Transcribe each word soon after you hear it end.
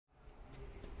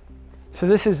So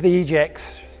this is the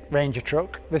EGX Ranger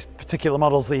truck. This particular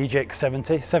model is the EGX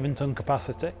 70, 7-ton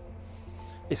capacity.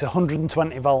 It's a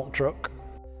 120 volt truck,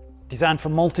 designed for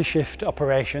multi-shift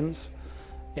operations.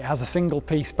 It has a single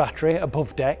piece battery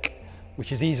above deck,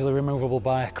 which is easily removable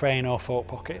by a crane or fork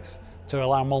pockets to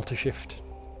allow multi-shift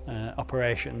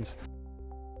operations.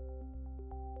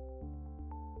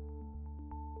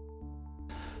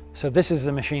 So this is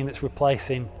the machine that's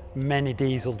replacing many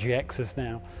diesel GXs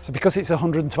now. So because it's a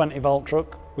 120 volt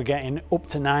truck, we're getting up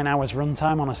to 9 hours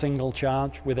runtime on a single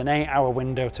charge with an 8-hour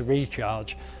window to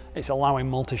recharge. It's allowing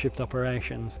multi-shift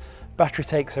operations. Battery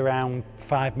takes around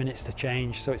 5 minutes to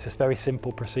change, so it's a very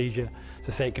simple procedure.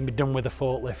 To say it can be done with a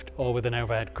forklift or with an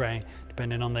overhead crane,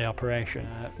 depending on the operation.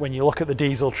 When you look at the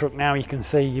diesel truck now, you can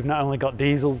see you've not only got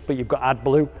diesels, but you've got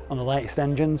AdBlue on the latest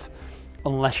engines,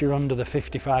 unless you're under the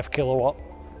 55 kilowatt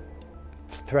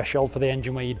threshold for the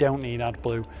engine where you don't need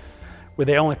AdBlue. We're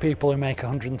the only people who make a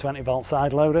 120 volt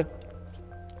side loader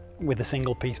with a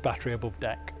single piece battery above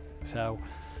deck. So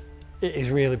it is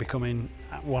really becoming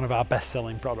one of our best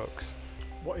selling products.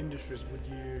 What industries would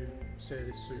you say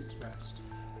this suits best?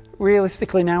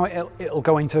 Realistically now it'll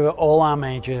go into all our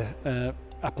major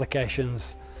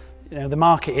applications. You know, the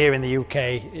market here in the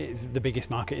UK, the biggest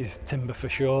market is timber for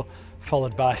sure,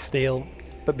 followed by steel.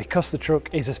 But because the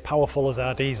truck is as powerful as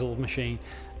our diesel machine,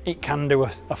 it can do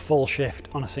a full shift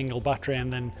on a single battery,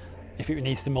 and then if it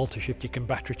needs to multi-shift, you can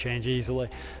battery change easily.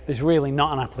 There's really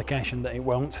not an application that it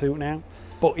won't suit now.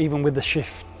 But even with the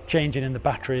shift changing in the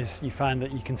batteries, you find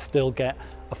that you can still get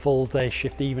a full day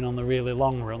shift even on the really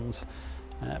long runs.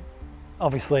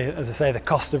 Obviously, as I say, the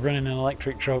cost of running an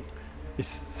electric truck is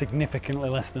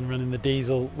significantly less than running the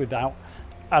diesel without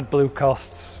AdBlue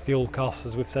costs, fuel costs.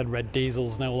 As we've said, red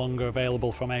diesel's no longer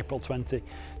available from April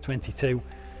 2022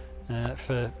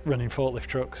 for running forklift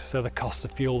trucks, so the cost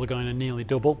of fuel are going to nearly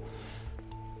double.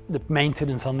 The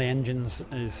maintenance on the engines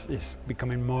is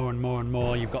becoming more and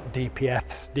more. You've got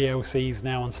DPFs, DOCs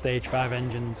now on stage 5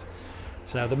 engines,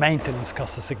 so the maintenance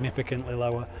costs are significantly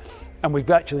lower. And we've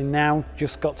actually now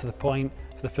just got to the point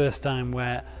for the first time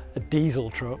where a diesel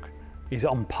truck is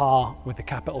on par with the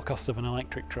capital cost of an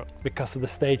electric truck because of the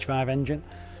stage 5 engine.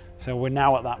 So we're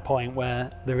now at that point where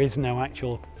there is no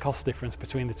actual cost difference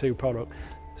between the two products.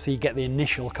 So you get the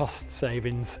initial cost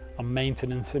savings on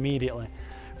maintenance immediately.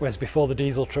 Whereas before, the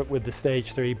diesel truck with the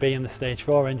stage 3B and the stage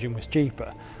 4 engine was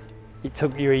cheaper. It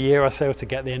took you a year or so to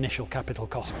get the initial capital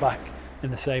cost back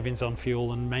in the savings on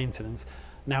fuel and maintenance.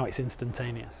 Now it's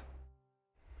instantaneous.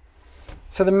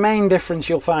 So the main difference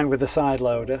you'll find with the side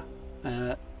loader,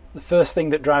 the first thing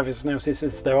that drivers notice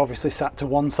is they're obviously sat to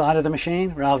one side of the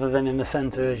machine rather than in the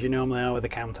centre as you normally are with a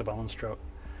counterbalance truck.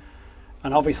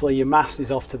 And obviously your mast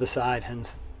is off to the side,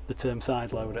 hence the term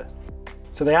side loader.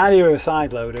 So the idea of a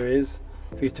side loader is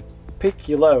for you to pick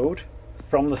your load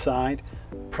from the side,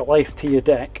 place to your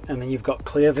deck, and then you've got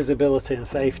clear visibility and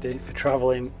safety for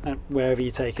travelling wherever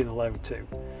you're taking the load to.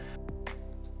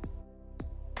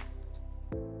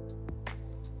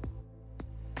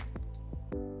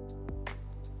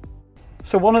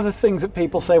 So one of the things that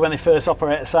people say when they first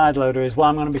operate a side loader is, well,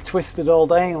 I'm going to be twisted all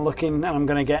day and looking, and I'm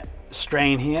going to get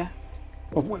strain here.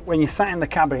 But when you're sat in the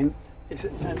cabin, it's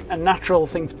a natural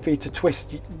thing for you to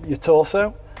twist your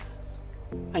torso,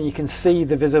 and you can see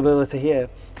the visibility here.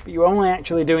 But you're only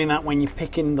actually doing that when you're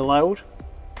picking the load.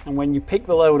 And when you pick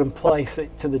the load and place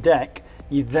it to the deck,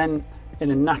 you're then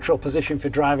in a natural position for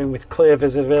driving with clear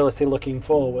visibility looking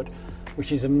forward,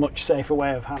 which is a much safer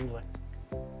way of handling.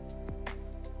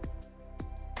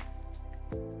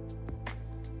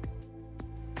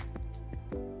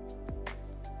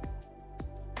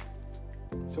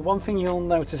 So one thing you'll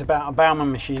notice about a Baumann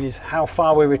machine is how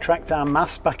far we retract our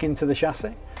mast back into the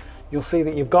chassis. You'll see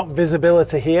that you've got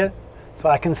visibility here, so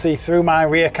I can see through my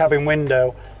rear cabin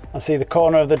window and see the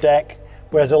corner of the deck,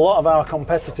 whereas a lot of our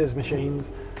competitors'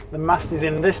 machines, the mast is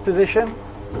in this position,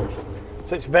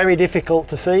 so it's very difficult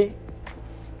to see.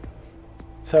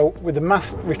 So with the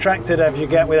mast retracted as you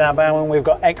get with our Baumann, we've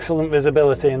got excellent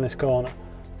visibility in this corner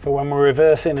for when we're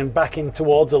reversing and backing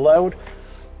towards a load,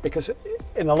 because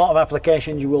in a lot of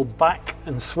applications you will back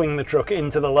and swing the truck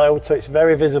into the load, so it's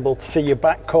very visible to see your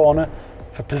back corner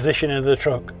for positioning of the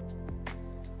truck.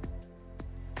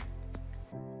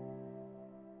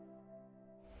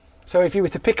 So if you were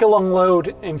to pick a long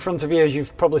load in front of you, as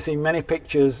you've probably seen many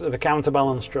pictures of a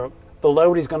counterbalance truck, the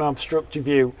load is going to obstruct your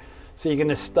view, so you're going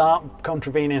to start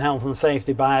contravening health and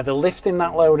safety by either lifting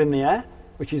that load in the air,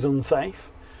 which is unsafe,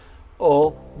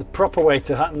 or the proper way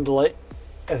to handle it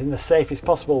in the safest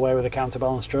possible way with a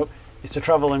counterbalance truck is to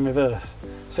travel in reverse.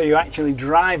 So you're actually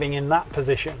driving in that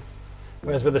position.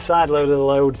 Whereas with the side loader, the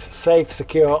load's safe,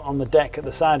 secure on the deck at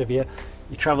the side of you,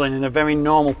 you're travelling in a very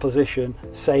normal position,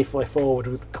 safely forward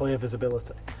with clear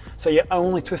visibility. So you're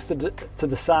only twisted to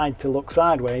the side to look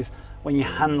sideways when you're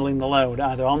handling the load,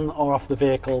 either on or off the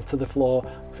vehicle, to the floor,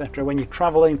 etc. When you're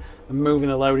travelling and moving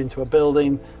the load into a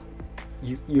building,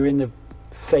 you're in the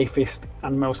safest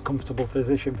and most comfortable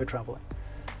position for travelling.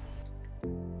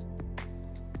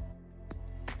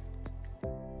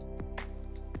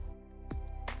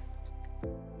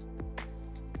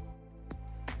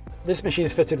 This machine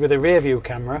is fitted with a rear view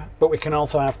camera, but we can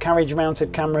also have carriage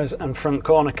mounted cameras and front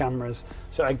corner cameras.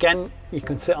 So again, you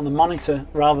can sit on the monitor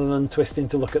rather than twisting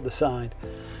to look at the side.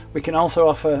 We can also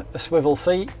offer a swivel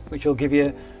seat, which will give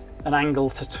you an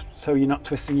angle so you're not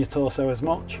twisting your torso as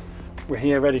much. We're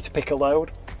here ready to pick a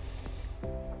load.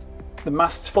 The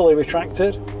mast's fully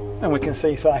retracted, and we can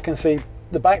see, so I can see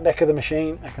the back deck of the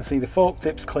machine, I can see the fork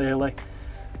tips clearly.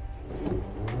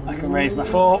 I can raise my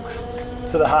forks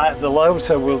to the height of the load,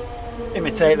 so we'll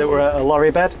imitate that we're at a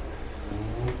lorry bed.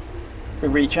 We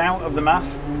reach out of the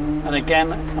mast, and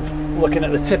again I'm looking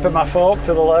at the tip of my fork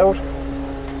to the load.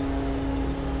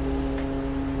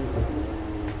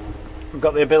 We've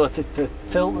got the ability to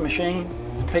tilt the machine,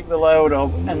 to pick the load, or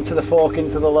enter the fork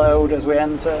into the load as we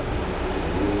enter.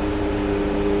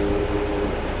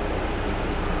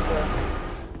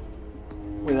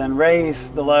 We then raise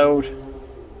the load,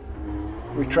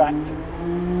 retract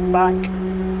back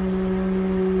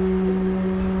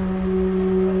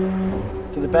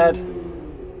to the bed,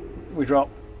 we drop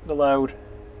the load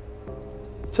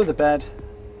to the bed,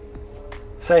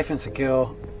 safe and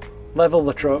secure, level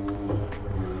the truck,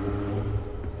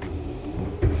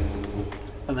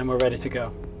 and then we're ready to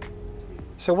go.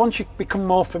 So once you become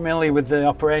more familiar with the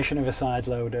operation of a side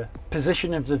loader,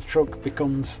 position of the truck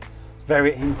becomes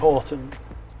very important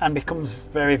and becomes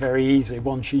very, very easy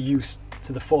once you're used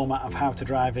to the format of how to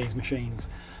drive these machines.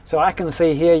 So I can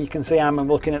see here, you can see I'm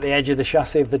looking at the edge of the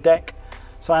chassis of the deck.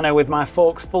 So I know with my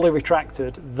forks fully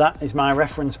retracted, that is my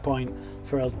reference point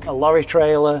for a lorry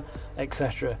trailer,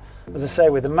 etc. As I say,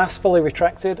 with the mast fully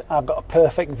retracted, I've got a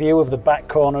perfect view of the back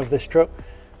corner of this truck,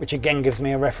 which again gives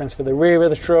me a reference for the rear of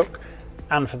the truck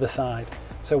and for the side.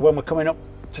 So when we're coming up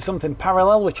to something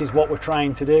parallel, which is what we're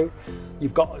trying to do,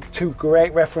 you've got two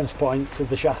great reference points of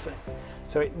the chassis.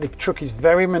 So the truck is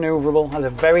very manoeuvrable, has a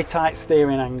very tight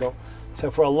steering angle.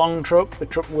 So for a long truck, the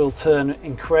truck will turn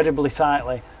incredibly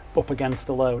tightly up against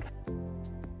the load.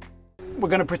 We're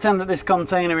going to pretend that this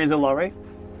container is a lorry,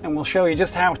 and we'll show you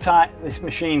just how tight this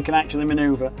machine can actually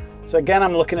manoeuvre. So again,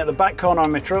 I'm looking at the back corner of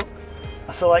my truck.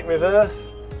 I select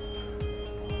reverse,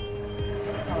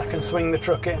 and I can swing the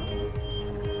truck in.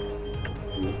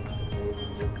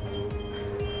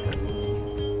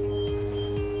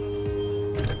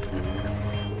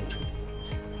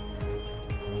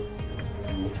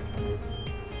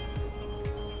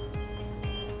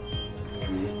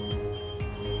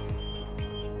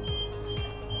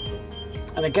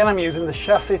 And again, I'm using the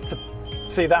chassis to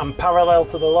see that I'm parallel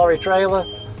to the lorry trailer.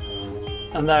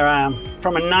 And there I am,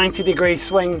 from a 90-degree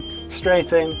swing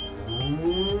straight in.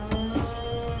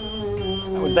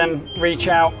 I would then reach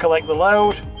out, collect the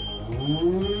load.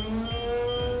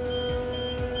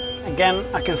 Again,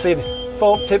 I can see the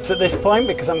fork tips at this point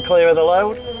because I'm clear of the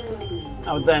load.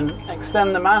 I would then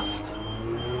extend the mast.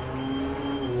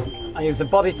 I use the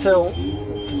body tilt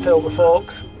to tilt the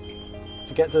forks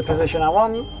to get to the position I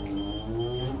want.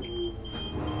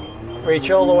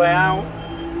 Reach all the way out,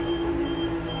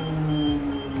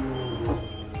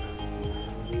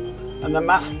 and the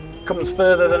mast comes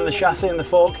further than the chassis and the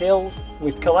fork heels.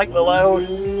 We collect the load,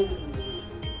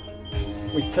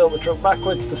 we tilt the truck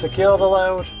backwards to secure the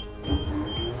load,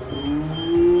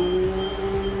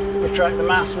 retract the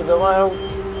mast with the load,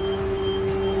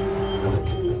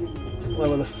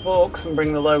 lower the forks and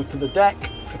bring the load to the deck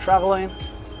for travelling.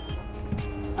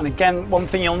 And again, one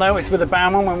thing you'll notice with the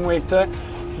Baumann, when we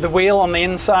the wheel on the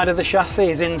inside of the chassis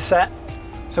is inset,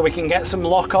 so we can get some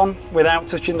lock on without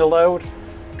touching the load.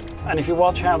 And if you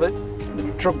watch how the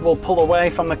truck will pull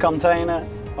away from the container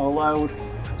or load.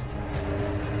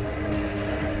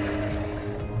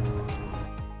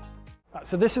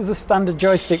 So this is the standard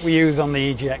joystick we use on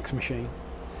the EGX machine.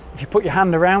 If you put your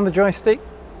hand around the joystick,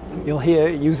 you'll hear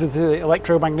it uses the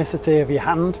electromagneticity of your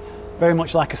hand, very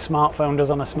much like a smartphone does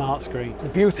on a smart screen. The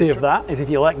beauty of that is if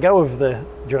you let go of the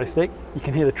joystick, you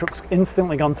can hear the truck's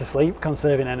instantly gone to sleep,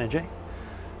 conserving energy.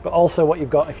 But also what you've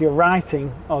got, if you're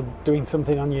writing or doing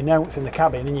something on your notes in the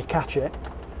cabin and you catch it,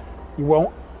 you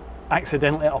won't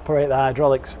accidentally operate the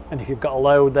hydraulics, and if you've got a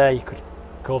load there, you could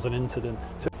cause an incident.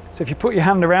 So if you put your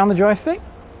hand around the joystick,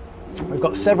 we've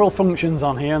got several functions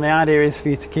on here, and the idea is for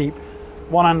you to keep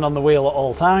one hand on the wheel at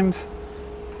all times,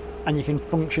 and you can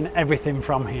function everything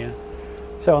from here.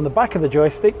 So on the back of the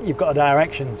joystick, you've got a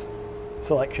directions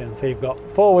selection. So you've got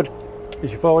forward is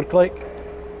your forward click,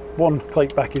 one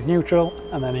click back is neutral,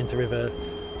 and then into reverse.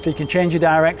 So you can change your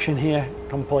direction here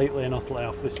completely and utterly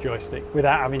off this joystick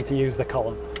without having to use the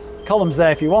column. The column's there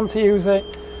if you want to use it,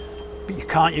 but you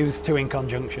can't use two in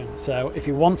conjunction. So if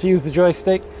you want to use the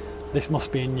joystick, this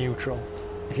must be in neutral.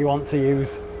 If you want to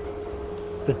use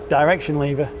the direction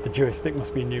lever, the joystick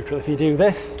must be in neutral. If you do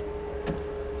this,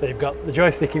 so you've got the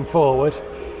joystick in forward,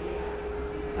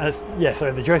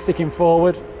 the joystick in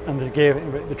forward, and the gear,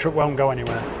 the truck won't go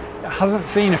anywhere. It hasn't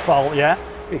seen a fault yet.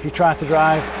 If you try to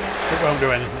drive, it won't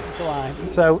do anything. It's alive.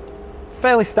 So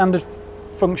fairly standard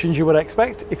functions you would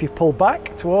expect. If you pull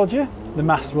back towards you, the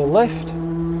mast will lift.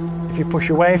 If you push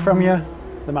away from you,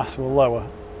 the mast will lower.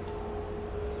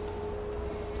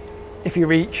 If you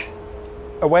reach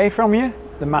away from you,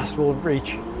 the mast will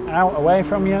reach out away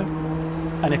from you.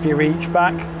 And if you reach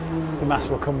back, the mast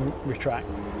will come retract.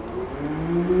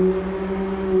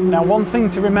 Now, one thing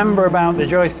to remember about the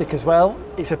joystick as well,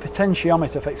 it's a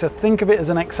potentiometer effect. So think of it as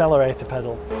an accelerator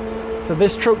pedal. So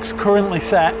this truck's currently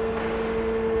set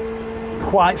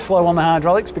quite slow on the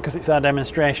hydraulics because it's our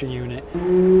demonstration unit.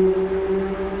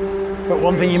 But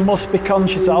one thing you must be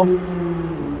conscious of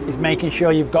is making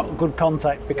sure you've got good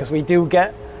contact, because we do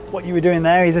get what you were doing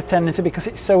there is a tendency, because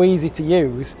it's so easy to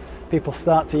use, people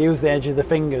start to use the edge of the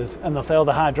fingers and they'll say, oh,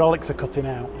 the hydraulics are cutting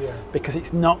out, because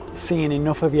it's not seeing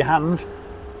enough of your hand.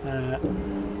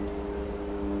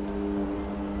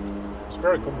 It's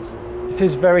very comfortable. It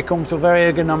is very comfortable,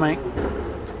 very ergonomic.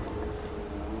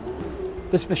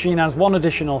 This machine has one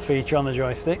additional feature on the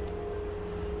joystick.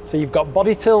 So you've got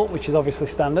body tilt, which is obviously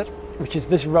standard, which is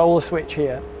this roller switch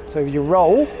here. So if you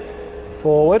roll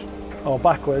forward or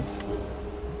backwards,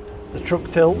 the truck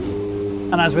tilts.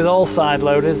 And as with all side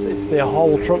loaders, it's the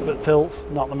whole truck that tilts,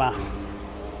 not the mast.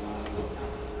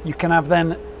 You can have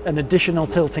then an additional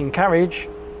tilting carriage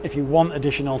if you want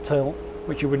additional tilt,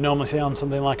 which you would normally see on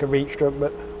something like a reach truck,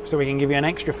 but so we can give you an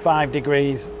extra 5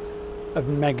 degrees of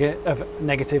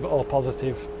negative or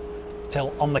positive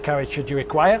tilt on the carriage should you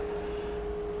require.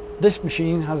 This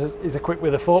machine is equipped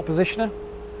with a fork positioner,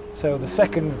 so the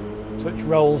second switch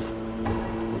rolls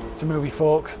to move your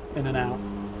forks in and out.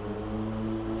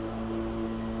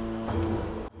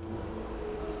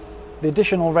 The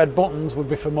additional red buttons would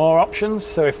be for more options.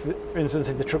 So if, for instance,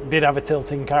 if the truck did have a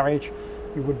tilting carriage,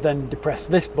 you would then depress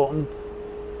this button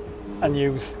and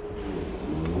use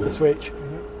the switch.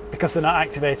 Because they're not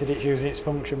activated, it's using its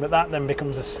function, but that then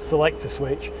becomes a selector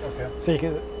switch. Okay.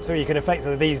 So you can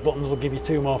effectively, these buttons will give you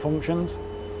 2 more functions.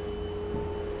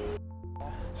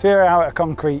 So we're out at a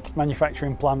concrete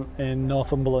manufacturing plant in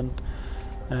Northumberland.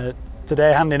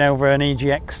 Today handing over an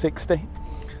EGX 60.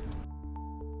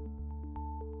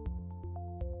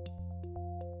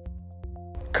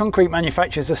 Concrete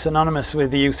manufacturers are synonymous with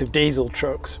the use of diesel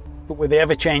trucks, but with the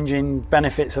ever-changing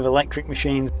benefits of electric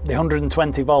machines, the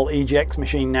 120 volt EGX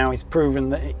machine now is proven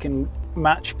that it can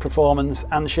match performance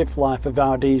and shift life of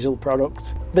our diesel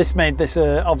products. This made this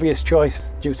an obvious choice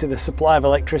due to the supply of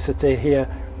electricity here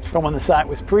from when the site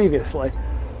was previously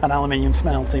an aluminium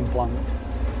smelting plant.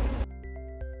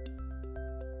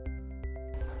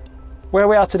 Where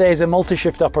we are today is a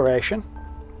multi-shift operation.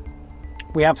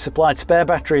 We have supplied spare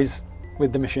batteries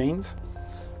with the machines.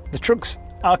 The trucks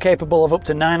are capable of up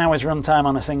to 9 hours runtime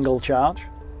on a single charge.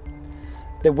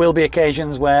 There will be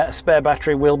occasions where a spare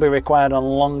battery will be required on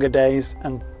longer days,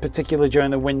 and particularly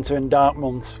during the winter and dark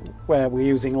months where we're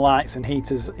using lights and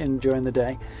heaters in during the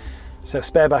day. So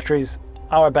spare batteries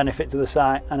are a benefit to the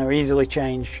site and are easily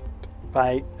changed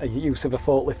by a use of a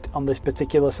forklift on this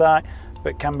particular site,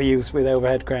 but can be used with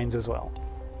overhead cranes as well.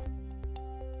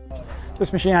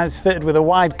 This machine is fitted with a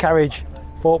wide carriage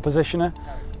fork positioner,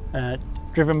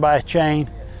 driven by a chain.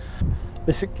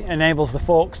 This enables the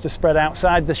forks to spread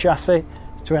outside the chassis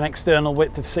to an external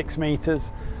width of 6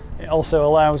 meters. It also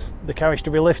allows the carriage to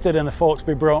be lifted and the forks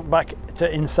be brought back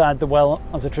to inside the well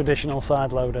as a traditional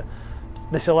side loader.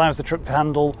 This allows the truck to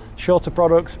handle shorter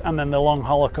products and then the long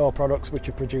hollow core products which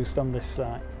are produced on this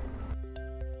site.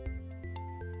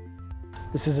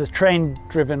 This is a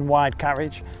train-driven wide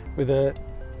carriage with a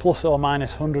plus or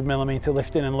minus 100mm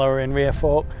lifting and lowering rear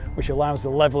fork, which allows the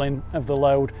levelling of the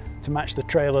load to match the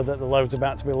trailer that the load's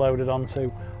about to be loaded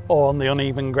onto, or on the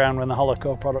uneven ground when the hollow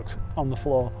core product's on the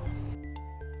floor.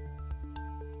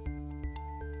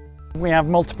 We have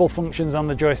multiple functions on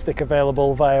the joystick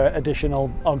available via additional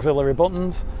auxiliary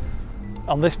buttons.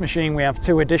 On this machine we have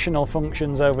 2 additional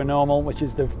functions over normal, which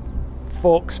is the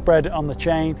fork spread on the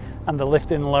chain and the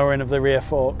lifting and lowering of the rear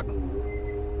fork.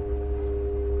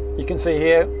 You can see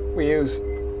here we use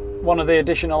one of the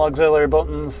additional auxiliary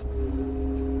buttons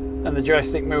and the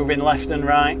joystick moving left and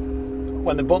right.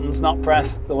 When the button's not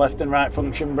pressed, the left and right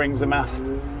function brings the mast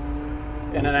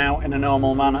in and out in a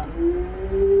normal manner.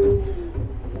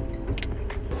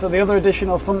 So the other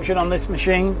additional function on this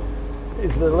machine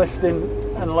is the lifting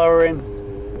and lowering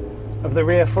of the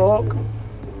rear fork.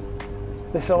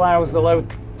 This allows the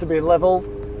load to be levelled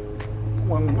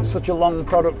when such a long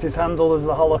product is handled as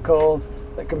the hollow cores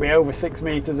that can be over 6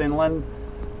 meters in length.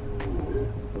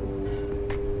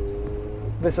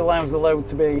 This allows the load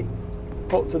to be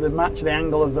put to match the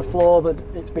angle of the floor that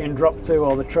it's being dropped to,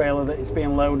 or the trailer that it's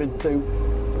being loaded to,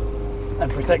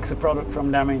 and protects the product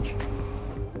from damage.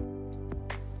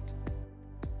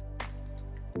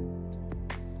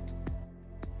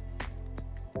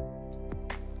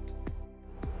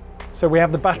 So we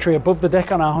have the battery above the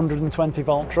deck on our 120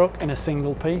 volt truck in a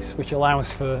single piece, which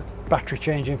allows for battery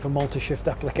changing for multi-shift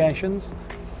applications.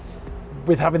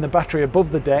 With having the battery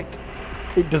above the deck,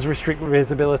 it does restrict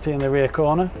visibility in the rear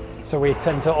corner, so we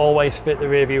tend to always fit the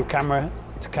rear view camera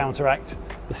to counteract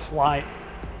the slight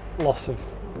loss of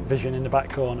vision in the back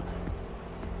corner.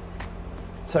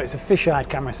 So it's a fisheye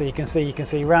camera, so you can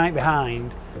see right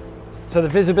behind. So the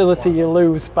visibility you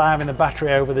lose by having the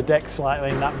battery over the deck slightly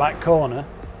in that back corner,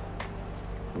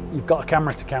 you've got a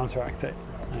camera to counteract it.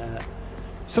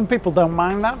 Some people don't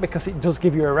mind that because it does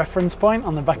give you a reference point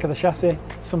on the back of the chassis.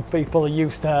 Some people are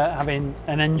used to having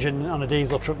an engine on a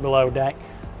diesel truck below deck,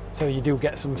 so you do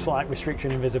get some slight restriction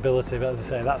in visibility, but as I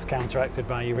say, that's counteracted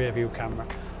by your rear view camera.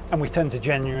 And we tend to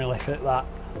genuinely fit that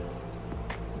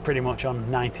pretty much on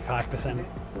 95%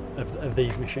 of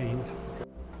these machines.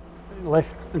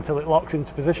 Lift until it locks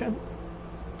into position.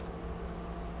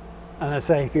 And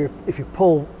as I say, if you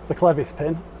pull the clevis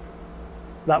pin,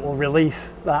 that will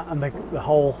release that, and the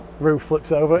whole roof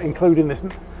flips over, including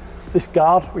this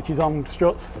guard, which is on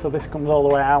struts, so this comes all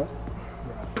the way out,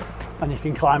 and you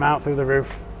can climb out through the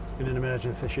roof in an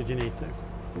emergency should you need to.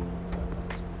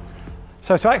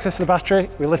 So to access the battery,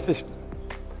 we lift this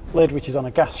lid, which is on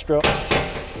a gas strut,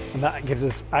 and that gives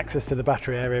us access to the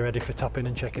battery area ready for topping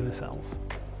and checking the cells.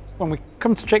 When we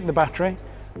come to check the battery,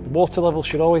 the water level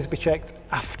should always be checked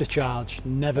after charge,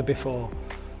 never before.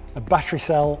 A battery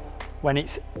cell, when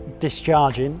it's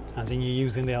discharging, as in you're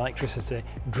using the electricity,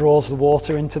 draws the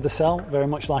water into the cell, very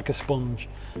much like a sponge.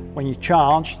 When you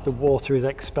charge, the water is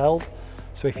expelled.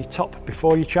 So if you top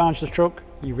before you charge the truck,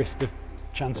 you risk the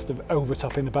chance of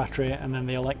over-topping the battery and then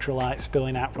the electrolyte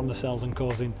spilling out from the cells and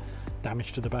causing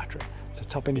damage to the battery. So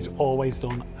topping is always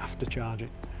done after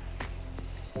charging.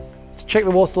 To check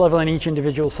the water level in each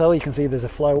individual cell, you can see there's a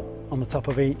float on the top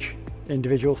of each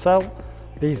individual cell.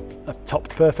 These are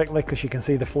topped perfectly because you can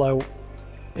see the flow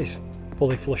is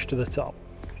fully flush to the top.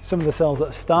 Some of the cells that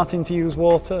are starting to use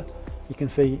water, you can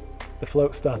see the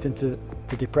float starting to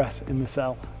depress in the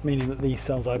cell, meaning that these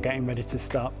cells are getting ready to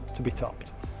start to be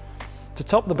topped. To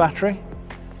top the battery,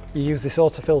 you use this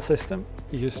autofill system.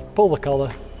 You just pull the collar,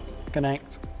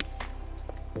 connect,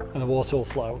 and the water will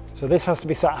flow. So this has to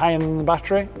be sat higher than the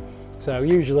battery. So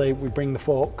usually we bring the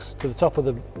forks to the top of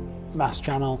the mast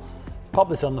channel, pop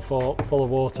this on the fork full of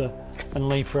water, and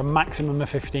leave for a maximum of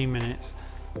 15 minutes.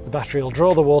 The battery will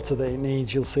draw the water that it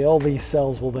needs. You'll see all these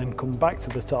cells will then come back to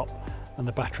the top and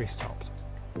the battery's topped.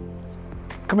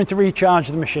 Coming to recharge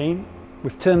the machine,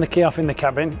 we've turned the key off in the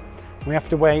cabin. We have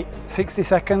to wait 60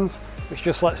 seconds, which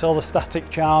just lets all the static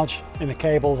charge in the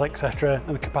cables, etc.,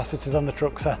 and the capacitors on the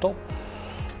truck settle.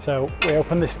 So we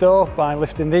open this door by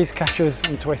lifting these catches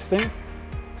and twisting,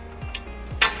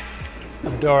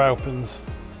 and the door opens.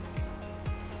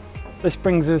 This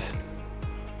brings us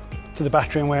to the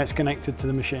battery and where it's connected to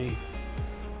the machine.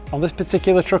 On this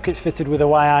particular truck, it's fitted with a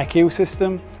YIQ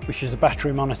system, which is a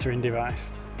battery monitoring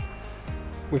device.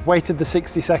 We've waited the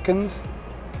 60 seconds.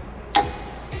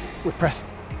 We press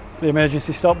the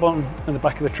emergency stop button in the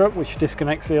back of the truck, which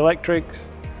disconnects the electrics.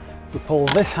 We pull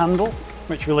this handle,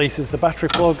 which releases the battery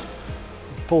plug,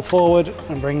 pull forward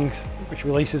and which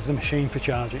releases the machine for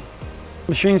charging.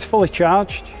 The machine's fully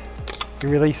charged. You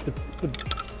release the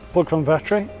plug from the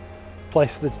battery,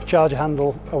 place the charger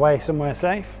handle away somewhere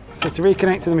safe. So to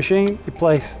reconnect to the machine, you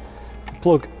place the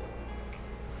plug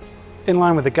in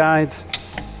line with the guides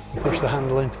and push the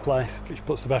handle into place, which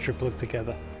puts the battery plug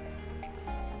together.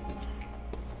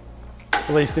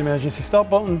 Release the emergency stop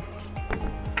button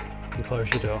and close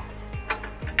your door.